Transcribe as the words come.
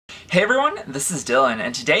Hey everyone, this is Dylan,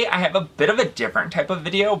 and today I have a bit of a different type of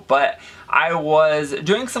video, but I was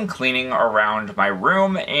doing some cleaning around my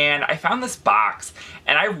room and I found this box,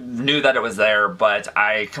 and I knew that it was there, but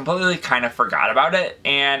I completely kind of forgot about it,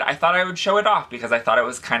 and I thought I would show it off because I thought it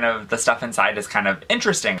was kind of, the stuff inside is kind of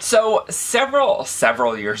interesting. So several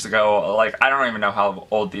years ago, like I don't even know how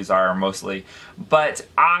old these are mostly, but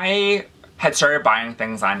I had started buying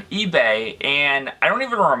things on eBay, and I don't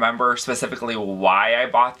even remember specifically why I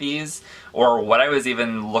bought these or what I was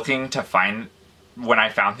even looking to find when I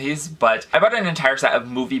found these, but I bought an entire set of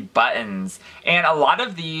movie buttons, and a lot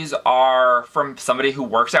of these are from somebody who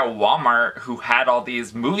works at Walmart who had all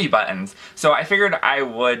these movie buttons, so I figured I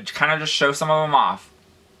would kind of just show some of them off.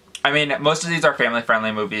 I mean, most of these are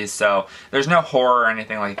family-friendly movies, so there's no horror or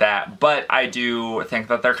anything like that, but I do think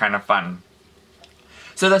that they're kind of fun.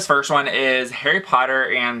 So this first one is Harry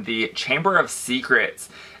Potter and the Chamber of Secrets.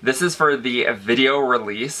 This is for the video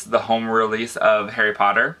release, the home release of Harry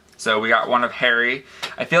Potter. So we got one of Harry.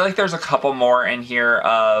 I feel like there's a couple more in here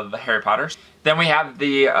of Harry Potter. Then we have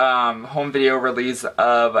the home video release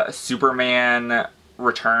of Superman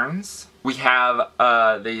Returns. We have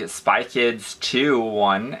the Spy Kids 2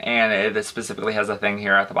 one, and it specifically has a thing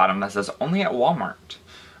here at the bottom that says only at Walmart,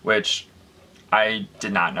 which I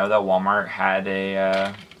did not know that Walmart had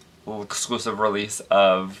a exclusive release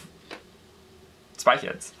of Spy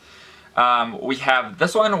Kids. We have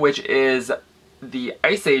this one, which is the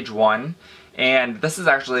Ice Age one, and this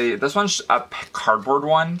one's a cardboard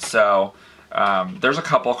one, so there's a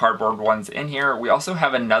couple cardboard ones in here. We also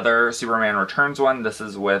have another Superman Returns one. This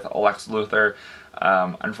is with Lex Luthor.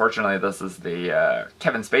 Unfortunately, this is the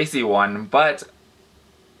Kevin Spacey one, but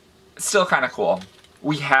still kind of cool.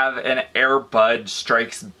 We have an Air Bud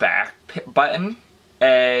Strikes Back button,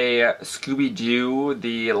 a Scooby-Doo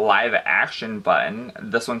the live action button.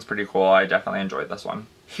 This one's pretty cool. I definitely enjoyed this one.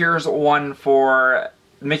 Here's one for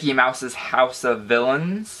Mickey Mouse's House of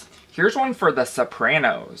Villains. Here's one for The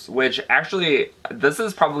Sopranos, which actually, this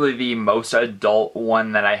is probably the most adult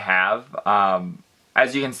one that I have.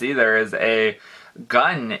 As you can see, there is a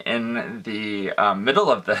gun in the middle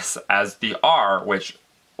of this as the R, which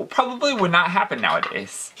probably would not happen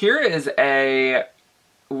nowadays. Here is a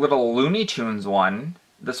little Looney Tunes one.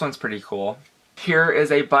 This one's pretty cool. Here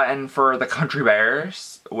is a button for the Country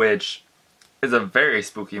Bears, which is a very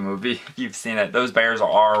spooky movie. If you've seen it, those bears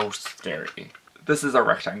are scary. This is a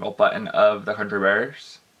rectangle button of the Country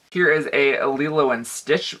Bears. Here is a Lilo and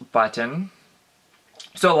Stitch button.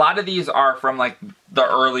 So a lot of these are from like the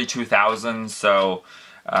early 2000s, so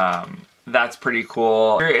that's pretty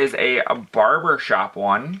cool. Here is a barbershop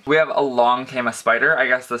one. We have Along Came a Spider. I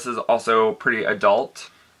guess this is also pretty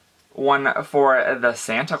adult. One for the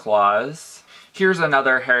Santa Claus. Here's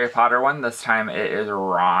another Harry Potter one. This time it is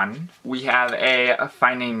Ron. We have a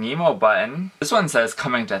Finding Nemo button. This one says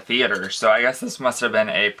coming to theaters, so I guess this must have been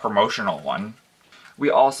a promotional one.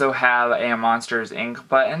 We also have a Monsters Inc.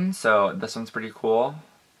 button, so this one's pretty cool.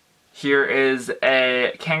 Here is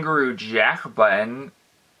a Kangaroo Jack button.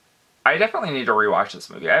 I definitely need to rewatch this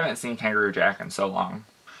movie. I haven't seen Kangaroo Jack in so long.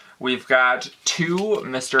 We've got two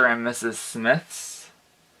Mr. and Mrs. Smiths.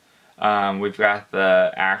 We've got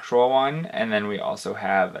the actual one, and then we also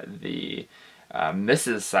have the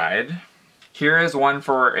Mrs. side. Here is one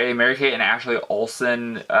for a Mary-Kate and Ashley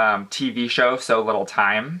Olsen TV show, So Little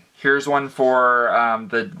Time. Here's one for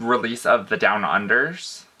the release of The Down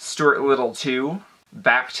Unders. Stuart Little 2.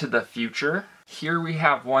 Back to the Future. Here we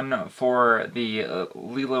have one for the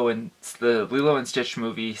Lilo and Stitch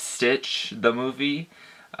movie, Stitch the movie.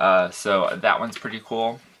 So that one's pretty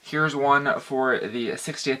cool. Here's one for the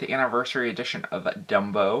 60th anniversary edition of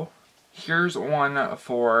Dumbo. Here's one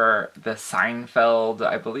for the Seinfeld,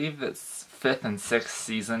 I believe it's 5th and 6th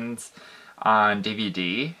seasons on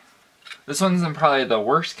DVD. This one's in probably the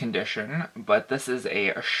worst condition, but this is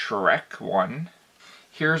a Shrek one.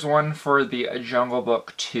 Here's one for the Jungle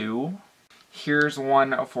Book 2. Here's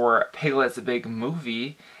one for Piglet's Big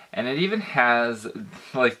Movie, and it even has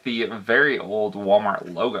like the very old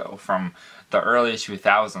Walmart logo from the early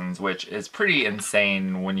 2000s, which is pretty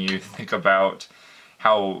insane when you think about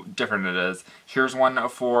how different it is. Here's one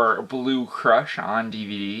for Blue Crush on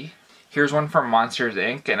DVD. Here's one for Monsters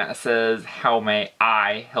Inc. and it says, "How may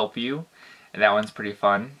I help you?" And that one's pretty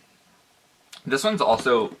fun. This one's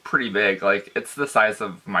also pretty big, like it's the size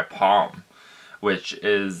of my palm, which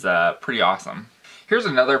is pretty awesome. Here's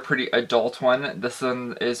another pretty adult one. This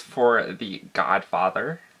one is for The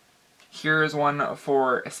Godfather. Here's one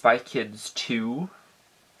for Spy Kids 2.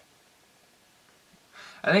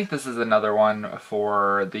 I think this is another one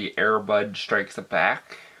for the Air Bud Strikes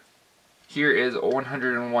Back. Here is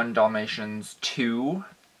 101 Dalmatians 2,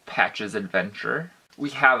 Patch's Adventure. We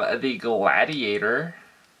have the Gladiator.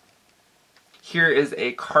 Here is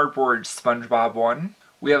a cardboard SpongeBob one.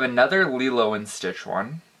 We have another Lilo and Stitch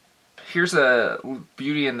one. Here's a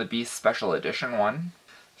Beauty and the Beast Special Edition one.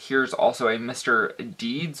 Here's also a Mr.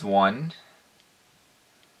 Deeds one.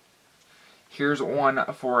 Here's one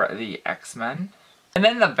for the X-Men. And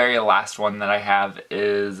then the very last one that I have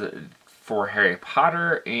is for Harry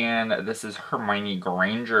Potter, and this is Hermione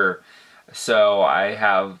Granger. So I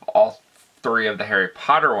have all three of the Harry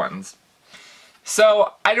Potter ones.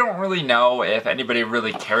 So I don't really know if anybody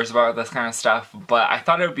really cares about this kind of stuff, but I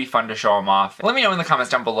thought it would be fun to show them off. Let me know in the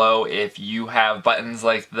comments down below if you have buttons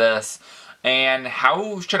like this, and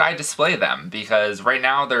how should I display them? Because right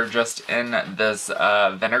now they're just in this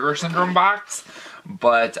Vinegar Syndrome box.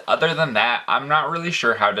 But other than that, I'm not really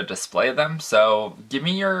sure how to display them. So give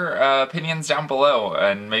me your opinions down below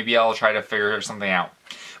and maybe I'll try to figure something out.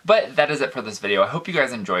 But that is it for this video. I hope you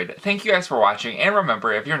guys enjoyed. Thank you guys for watching. And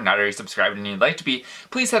remember, if you're not already subscribed and you'd like to be,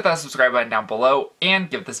 please hit that subscribe button down below and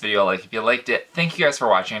give this video a like if you liked it. Thank you guys for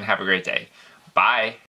watching and have a great day. Bye!